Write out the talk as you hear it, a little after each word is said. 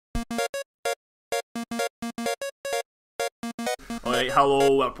Right,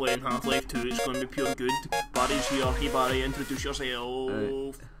 hello, we're playing Half-Life 2, it's going to be pure good. Barry's here. Hey Barry, introduce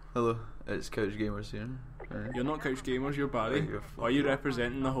yourself. Hello, it's Couch Gamers here. You're not Couch Gamers, you're Barry. You're Why are you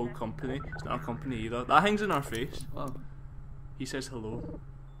representing the whole company? It's not a company either. That hangs in our face. Oh, He says hello.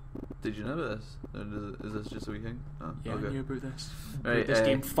 did you know about this? Or is this just a wee thing? Oh, Yeah, okay. I knew about this. Right, Played this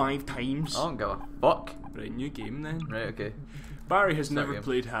game 5 times. I don't give a fuck. Right, new game then. Right, okay. Barry has Start never game.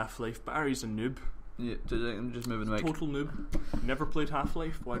 played Half-Life. Barry's a noob. Yeah, I'm just moving the mic. Total noob. Never played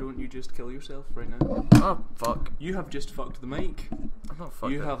Half-Life. Why don't you just kill yourself right now? Oh, fuck. You have just fucked the mic. I've not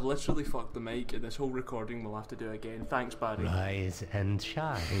fucked You it. have literally fucked the mic, and this whole recording we'll have to do again. Thanks, Barry. Rise and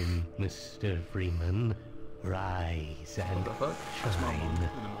shine, Mr. Freeman. Rise and What the fuck? That's my mum shine.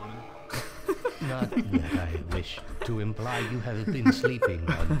 in the morning. Not that I wish to imply you have been sleeping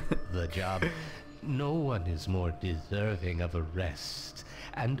on the job. No one is more deserving of a rest,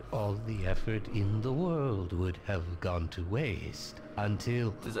 and all the effort in the world would have gone to waste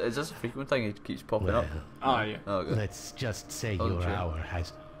until, Is this a frequent thing? It keeps popping well, up. Ah, yeah. Oh, okay. let's just say Oh, your sure. hour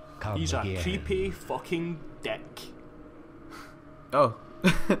has come He's again. a creepy fucking dick. Oh.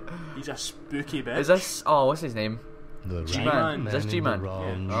 He's a spooky bitch. Is this... Oh, what's his name? The G-Man. right Is this man in G-Man? the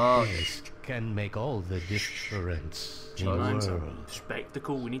wrong Yeah. Oh. place can make all the difference in the G-Man's a world.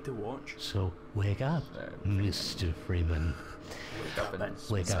 spectacle we need to watch. So wake up, Mr. Freeman. Wake up and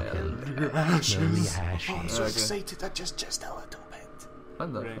Wake up smell and it. smell the ashes. Oh, I'm so Okay. excited. I just a little bit.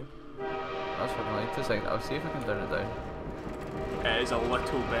 What the Right. fuck? That's fucking like 2 seconds. I'll see if I can turn it down. It is a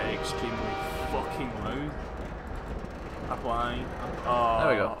little bit extremely fucking loud. Applying. Oh, There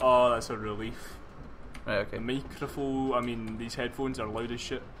we go. Oh, that's a relief. Right, okay. The microphone, I mean, these headphones are loud as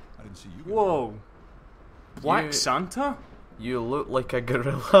shit. I didn't see you. Whoa. Black You- Santa? You look like a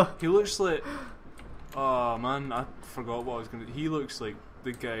gorilla. He looks like... Oh man, I forgot what I was going to... He looks like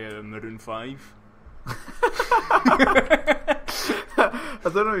the guy out of Maroon 5. I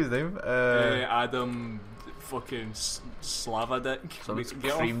don't know his name. Adam fucking Slavadik. Something's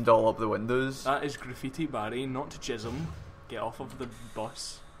Get off. creamed all up the windows. That is graffiti, Barry, not chism. Get off of the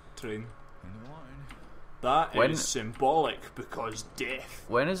bus, train. End of the line. That When- is symbolic because death.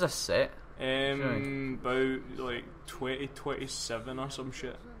 When is this set? About like 2027 or some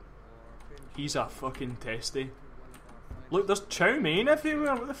shit. He's a fucking testy. Look, there's chow mein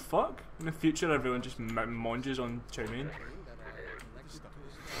everywhere. What the fuck? In the future, everyone just munges on chow mein.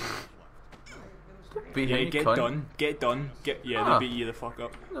 Behind Yeah, you, get cunt. done. Get done. Get yeah. Ah. They beat you the fuck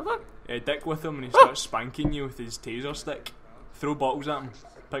up. The fuck? Yeah, dick with him and he starts spanking you with his taser stick. Throw bottles at him.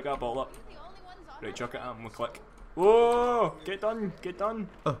 Pick that bottle up. Right, chuck it at him. We'll click. Whoa! Get done. Get done.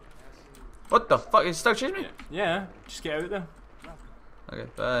 What the fuck? He's still chasing me? Yeah. Just get out there. Okay,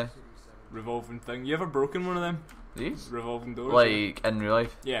 bye. Revolving thing. You ever broken one of them? These? Revolving doors? Like, in real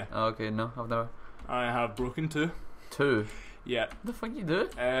life? Yeah. Oh, okay, no, I've never. I have broken 2. 2? Yeah. What the fuck you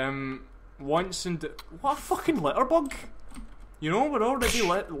do? Once in... What a fucking litterbug! You know, we're already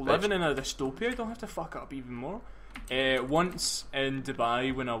living in a dystopia. Don't have to fuck up even more. Once in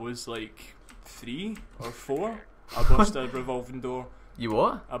Dubai when I was like 3 or 4, I bust a revolving door. You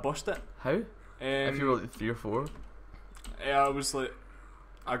what? I bust it. How? If you were like 3 or 4? I was like...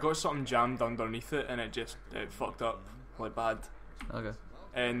 I got something jammed underneath it and it fucked up like bad. Okay.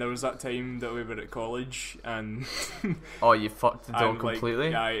 And there was that time that we were at college and Oh, you fucked the door and, like,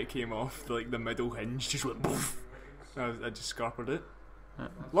 completely? yeah, it came off like the middle hinge just went poof. I just scarpered it.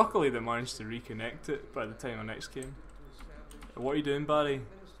 Luckily they managed to reconnect it by the time I next came. What are you doing, Barry?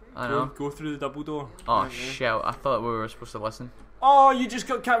 I know. Go through the double door. Oh, Right there. shit. I thought we were supposed to listen. Oh, you just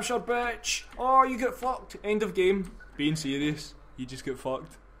got captured, bitch! Oh, you got fucked. End of game. Being serious. You just got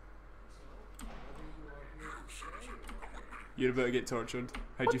fucked. You're about to get tortured.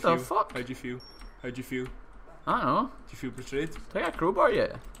 How'd you What the feel? fuck? How'd you feel? How'd you feel? I don't know. Do you feel betrayed? Do I get a crowbar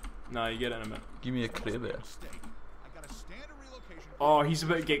yet? Nah, you get it in a minute. Give me a crowbar. I got a standard relocation. Oh, he's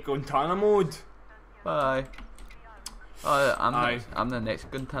about to get Guantanamo-ed. Bye. Oh, Aye. I'm the next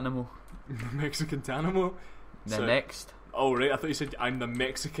Guantanamo. Mexican Tanamo. The So- next. Oh right, I thought you said I'm the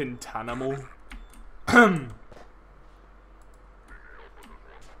Mexican Tanamo.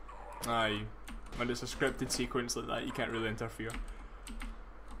 Aye. When it's a scripted sequence like that, you can't really interfere.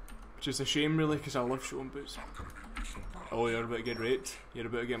 Which is a shame really, because I love showing boots. Oh, you're about to get raped. You're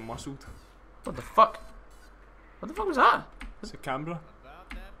about to get muscled. What the fuck? What the fuck was that? It's a camera. About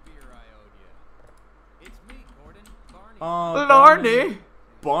that beer I owed you. It's me, Gordon. Barney. Oh, Larney!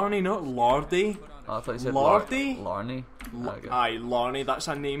 Barney, not Lordy. Oh, I thought you said Lordy? Larney. Okay. Aye, Larney. That's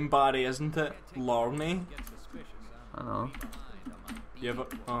a name, Barry, isn't it? Larney. Get suspicious, huh? I know. Yeah,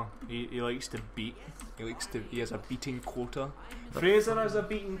 but he likes to beat. He has a beating quota. Fraser has a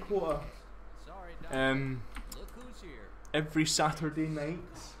beating quota. Sorry, Doc. Look who's here. every Saturday night,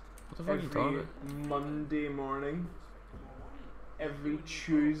 What the fuck are you talking every about? Monday morning, every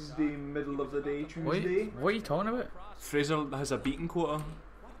Tuesday middle of the day Tuesday. What are you talking about? Fraser has a beating quota,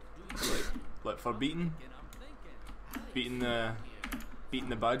 like for beating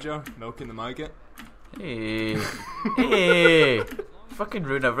the badger, milking the maggot. Hey, hey, fucking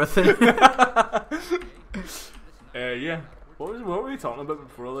ruin everything. Yeah. What were we talking about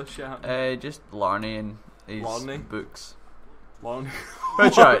before this shit happened? Just Larney and his Larney? books. Larney.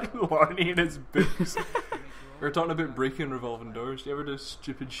 That's right. Larney and his books. We were talking about breaking revolving doors. Do you ever do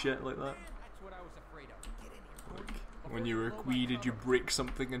stupid shit like that? Like when you were wee, did you break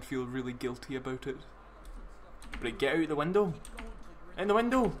something and feel really guilty about it? But get out the window. In the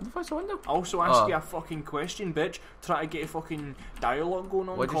window. What the fuck's the window? I also ask you a fucking question, bitch. Try to get a fucking dialogue going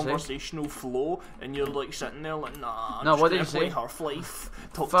on, What'd you say? conversational flow, and you're like sitting there like, nah, No, I'm what just did you gonna play say? Half-Life.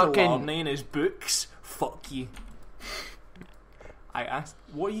 Talk Fucking- to Larney and his books. Fuck you. I asked,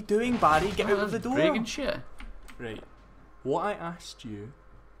 what are you doing, Barry? Get out of the door. Breaking shit. Right. What I asked you,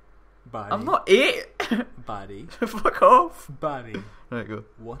 Barry. I'm not 8. Barry. Fuck off. Barry. Right, go.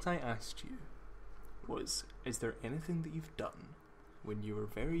 What I asked you was, is there anything that you've done when you were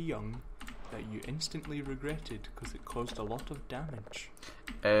very young that you instantly regretted because it caused a lot of damage?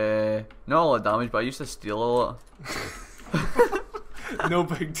 Not a lot of damage, but I used to steal a lot. No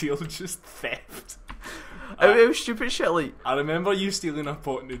big deal, just theft. It was stupid shit like. I remember you stealing a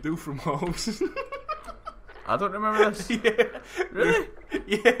pot noodle from Hobbs. I don't remember this. Yeah. Really?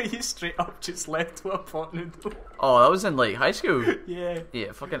 Yeah, you straight up just left with a pot noodle. Oh, that was in like high school. Yeah.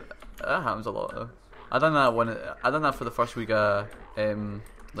 Yeah, fucking. That happens a lot though. I done that for the first week of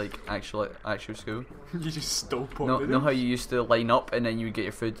like actual school. You just stole pot Know noodle. how you used to line up and then you would get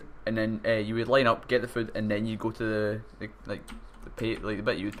your food and then you would line up, get the food, and then you go to the pay, like the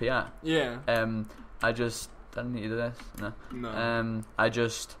bit you would pay at. Yeah. I just didn't need to do this. No. No. I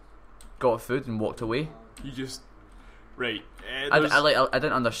just got food and walked away. You just. Right. I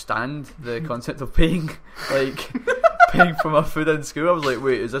didn't understand the concept of paying paying for my food in school. I was like,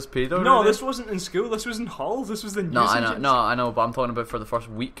 wait, is this paid already? No, this wasn't in school. This was in Hull. This was the No, usage. I know, but I'm talking about for the first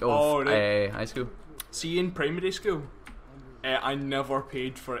week of high school. See, in primary school, I never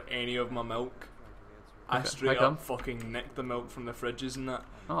paid for any of my milk. I Okay, straight how come? up fucking nicked the milk from the fridges and that.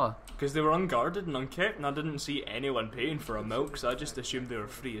 Oh, Because they were unguarded and unkept, and I didn't see anyone paying for a milk, so I just assumed they were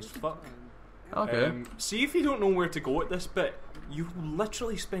free as fuck. okay. See if you don't know where to go at this bit. You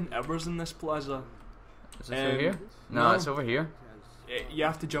literally spent hours in this plaza. Is this over here? No, no. it's over here. You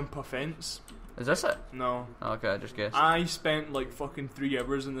have to jump a fence. Is this it? No. Oh, okay, I just guessed. I spent like fucking 3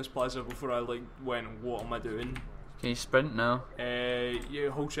 hours in this plaza before I like went, what am I doing? Can you sprint now? Yeah,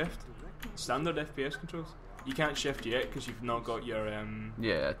 hold shift. Standard FPS controls. You can't shift yet because you've not got your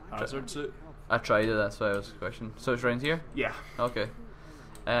Yeah, hazard suit. I tried it. That's why I was questioning. So it's around here. Yeah. Okay.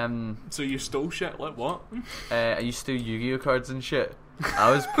 So you stole shit like what? I used to steal Yu-Gi-Oh cards and shit. I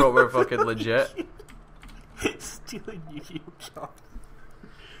was proper fucking legit. Stealing Yu-Gi-Oh cards.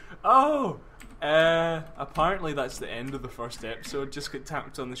 Oh! Apparently that's the end of the first episode. Just got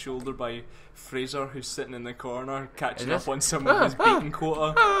tapped on the shoulder by Fraser, who's sitting in the corner catching Is up this- on some of his beating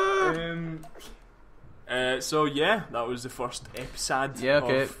quota. So yeah, that was the first episode Yeah,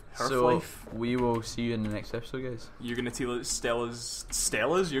 okay. of Her So Life. we will see you in the next episode, guys. You're gonna tell us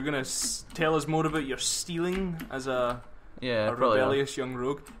Stella's. You're gonna tell us more about your stealing as a Yeah, a probably. rebellious young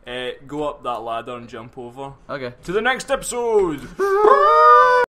rogue. Go up that ladder and jump over Okay. to the next episode.